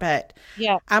whatever. But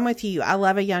yeah, I'm with you. I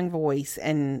love a young voice,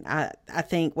 and I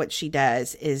think what she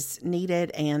does is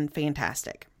needed and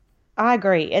fantastic. I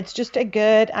agree. It's just and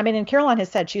Caroline has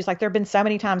said, she's like, there have been so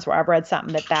many times where I've read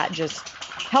something that just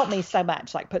helped me so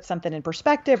much, like put something in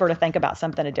perspective or to think about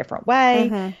something a different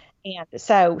way. And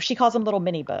so she calls them little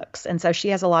mini books. And so she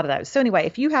has a lot of those. So anyway,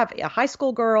 if you have a high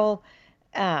school girl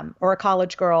or a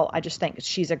college girl, I just think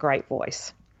she's a great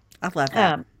voice. I love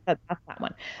that. That's that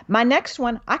one. My next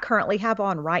one I currently have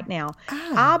on right now.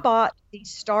 I bought the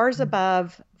Stars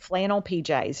Above flannel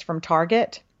PJs from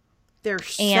Target. They're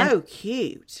so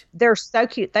cute. They're so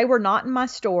cute. They were not in my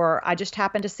store. I just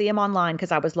happened to see them online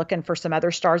because I was looking for some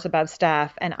other Stars Above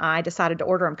stuff, and I decided to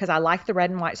order them because I like the red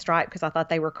and white stripe because I thought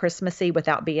they were Christmassy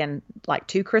without being like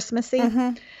too Christmassy,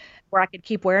 where I could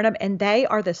keep wearing them. And they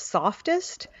are the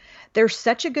softest. They're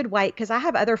such a good weight because I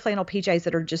have other flannel PJs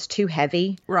that are just too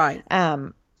heavy. Right.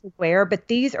 To wear, but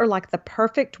these are like the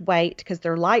perfect weight because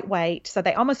they're lightweight. So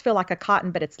they almost feel like a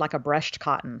cotton, but it's like a brushed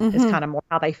cotton is kind of more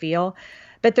how they feel.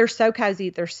 But they're so cozy.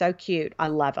 They're so cute. I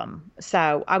love them.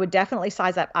 So I would definitely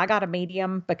size up. I got a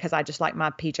medium because I just like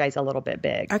my PJs a little bit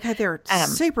big. Okay. They're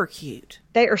super cute.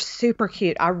 They are super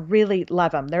cute. I really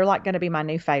love them. They're like going to be my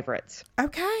new favorites.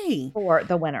 Okay. For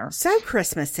the winter. So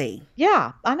Christmassy.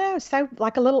 Yeah, I know. So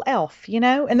like a little elf, you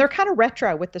know, and they're kind of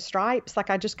retro with the stripes.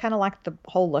 Like I just kind of like the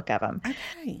whole look of them.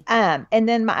 Okay. And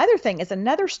then my other thing is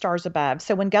another Stars Above.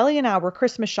 So when Gully and I were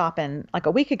Christmas shopping like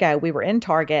a week ago, we were in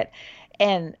Target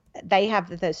and they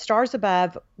have the Stars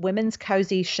Above women's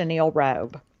cozy chenille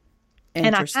robe.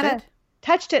 Interested? And I kind of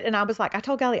touched it and I was like, I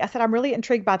told Gully, I said, I'm really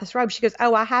intrigued by this robe. She goes,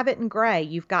 oh, I have it in gray.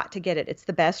 You've got to get it. It's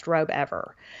the best robe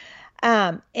ever.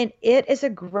 And it is a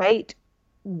great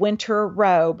winter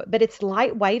robe, but it's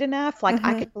lightweight enough. Like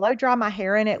I could blow dry my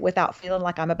hair in it without feeling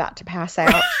like I'm about to pass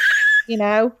out, you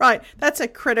know? Right. That's a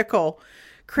critical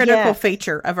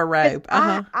feature of a robe.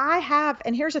 I have,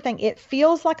 and here's the thing, it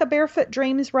feels like a Barefoot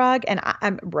Dreams rug and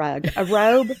a robe,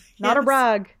 not a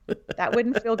rug. That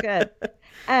wouldn't feel good.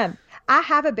 I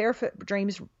have a Barefoot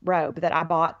Dreams robe that I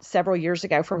bought several years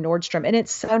ago from Nordstrom, and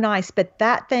it's so nice. But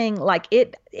that thing, like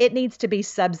it needs to be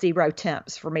sub-zero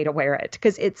temps for me to wear it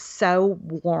because it's so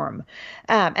warm.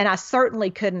 And I certainly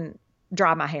couldn't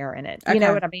dry my hair in it. You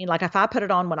know what I mean? Like if I put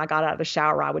it on when I got out of the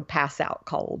shower, I would pass out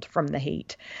cold from the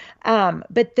heat.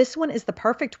 But this one is the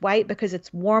perfect weight because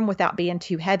it's warm without being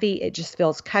too heavy. It just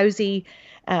feels cozy.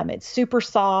 It's super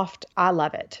soft. I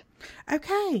love it.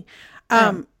 Okay.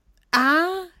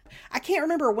 I can't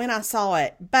remember when I saw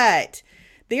it, but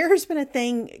there has been a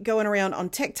thing going around on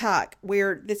TikTok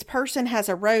where this person has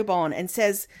a robe on and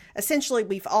says, essentially,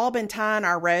 we've all been tying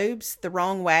our robes the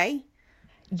wrong way.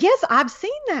 Yes, I've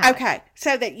seen that. Okay.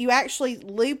 So that you actually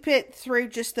loop it through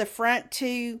just the front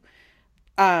two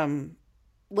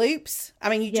loops. I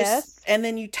mean, and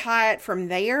then you tie it from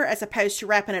there as opposed to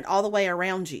wrapping it all the way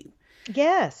around you.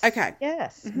 Yes. Okay.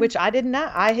 Yes. Which I didn't know.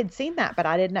 I had seen that, but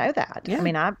I didn't know that. Yeah. I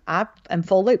mean, I am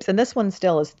full loops, and this one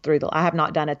still is through I have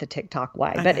not done it the TikTok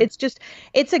way, but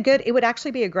it would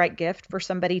actually be a great gift for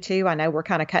somebody too. I know we're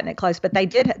kind of cutting it close, but they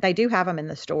do have them in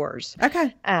the stores.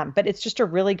 Okay. But it's just a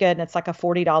really good, and it's like a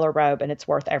 $40 robe, and it's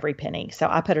worth every penny. So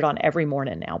I put it on every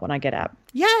morning now when I get up.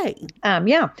 Yay.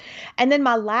 Yeah. And then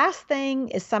my last thing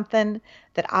is something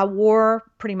that I wore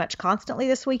pretty much constantly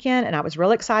this weekend, and I was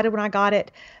real excited when I got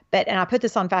it. And I put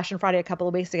this on Fashion Friday a couple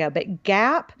of weeks ago, but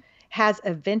Gap has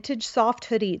a vintage soft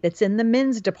hoodie that's in the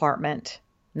men's department.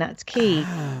 And that's key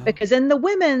because in the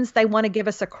women's, they want to give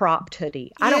us a cropped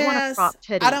hoodie. I don't want a cropped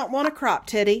hoodie. I don't want a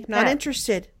cropped hoodie. Not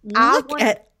interested. Look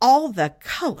at all the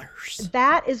colors.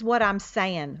 That is what I'm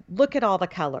saying. Look at all the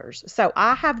colors. So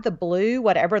I have the blue,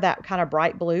 whatever that kind of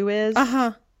bright blue is.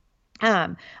 I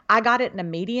got it in a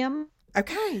medium.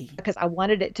 Okay. Because I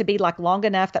wanted it to be like long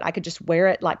enough that I could just wear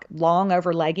it like long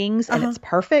over leggings and it's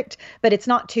perfect, but it's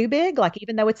not too big. Like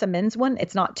even though it's a men's one,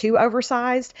 it's not too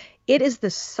oversized. It is the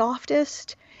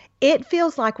softest. It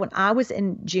feels like when I was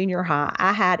in junior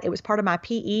high, it was part of my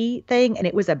PE thing, and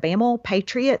it was a Bamel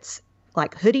Patriots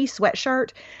like hoodie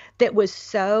sweatshirt that was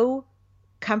so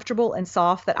comfortable and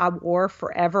soft that I wore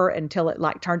forever until it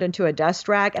like turned into a dust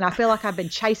rag. And I feel like I've been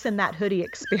chasing that hoodie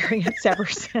experience ever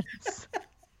since.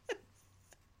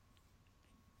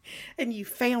 And you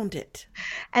found it.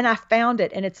 And I found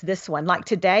it, and it's this one. Like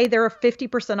today, they're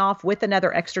 50% off with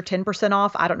another extra 10%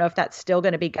 off. I don't know if that's still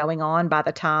going to be going on by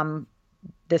the time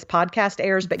this podcast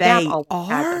airs, but Gap always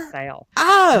has a sale.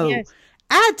 Oh, yes.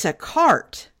 Add to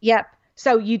cart. Yep.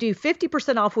 So you do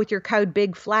 50% off with your code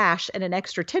Big Flash and an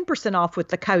extra 10% off with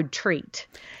the code Treat.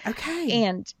 Okay.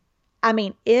 And I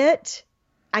mean,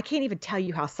 I can't even tell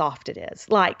you how soft it is.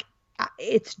 Like,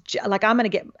 it's like I'm gonna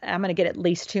get at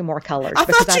least 2 more colors. I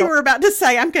thought you were about to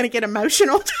say I'm gonna get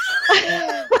emotional.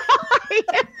 I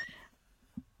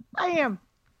am.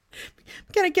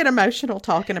 I'm gonna get emotional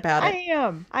talking about it.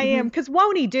 I am because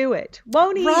won't he do it?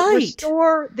 Won't he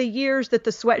restore the years that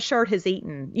the sweatshirt has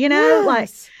eaten? You know,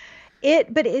 like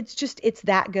But it's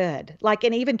that good. Like,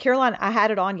 and even Caroline, I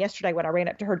had it on yesterday when I ran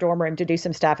up to her dorm room to do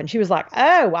some stuff, and she was like,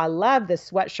 "Oh, I love this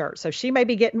sweatshirt." So she may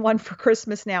be getting one for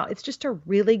Christmas now. It's just a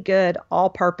really good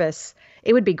all-purpose.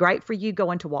 It would be great for you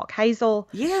going to Walk Hazel.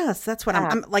 Yes, that's what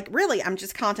I'm like. Really, I'm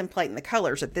just contemplating the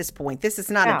colors at this point. This is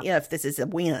not an if, this is a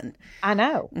when. I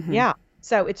know. Mm-hmm. Yeah.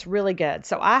 So it's really good.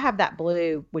 So I have that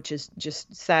blue, which is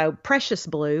just so precious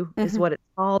blue is what it's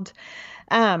called.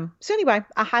 So anyway,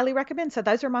 I highly recommend. So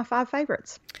those are my 5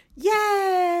 favorites.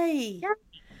 Yay! Yeah,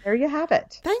 there you have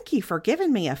it. Thank you for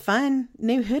giving me a fun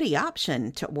new hoodie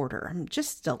option to order. I'm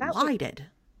just delighted.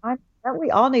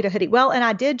 We all need a hoodie. Well, and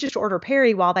I did just order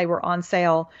Perry while they were on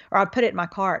sale, or I put it in my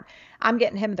cart. I'm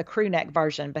getting him the crew neck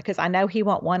version because I know he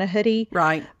won't want a hoodie.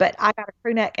 Right. But I got a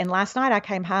crew neck, and last night I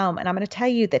came home, and I'm going to tell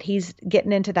you that he's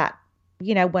getting into that,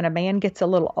 when a man gets a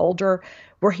little older,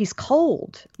 where he's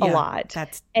cold a lot.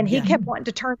 He kept wanting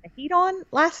to turn the heat on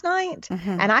last night,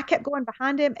 and I kept going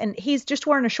behind him, and he's just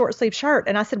wearing a short sleeve shirt.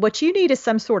 And I said, what you need is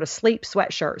some sort of sleep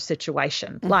sweatshirt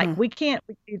situation. Like, we can't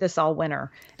do this all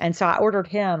winter. And so I ordered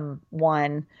him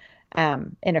one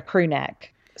in a crew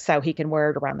neck so he can wear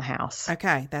it around the house.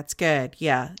 Okay, that's good.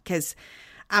 Yeah, because,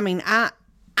 I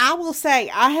will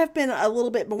say I have been a little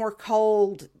bit more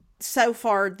cold so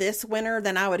far this winter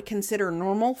than I would consider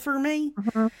normal for me.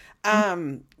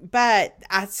 But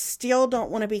I still don't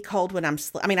want to be cold when I'm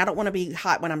I don't want to be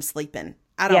hot when I'm sleeping.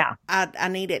 I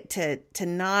need it to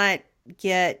not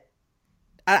get,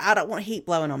 I don't want heat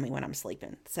blowing on me when I'm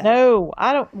sleeping. So. No,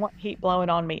 I don't want heat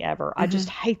blowing on me ever. I just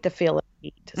hate the feel of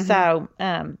heat. So,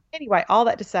 anyway, all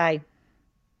that to say,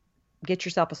 get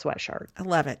yourself a sweatshirt. I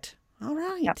love it. All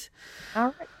right. Yep. All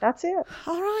right. That's it.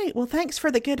 All right. Well, thanks for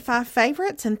the good 5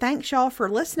 favorites, and thanks y'all for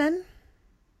listening.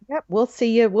 Yep. We'll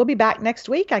see you. We'll be back next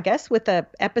week, I guess, with a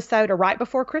right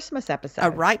before Christmas episode. A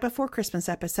right before Christmas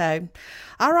episode.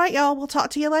 All right, y'all. We'll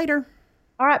talk to you later.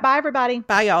 All right. Bye, everybody.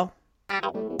 Bye, y'all.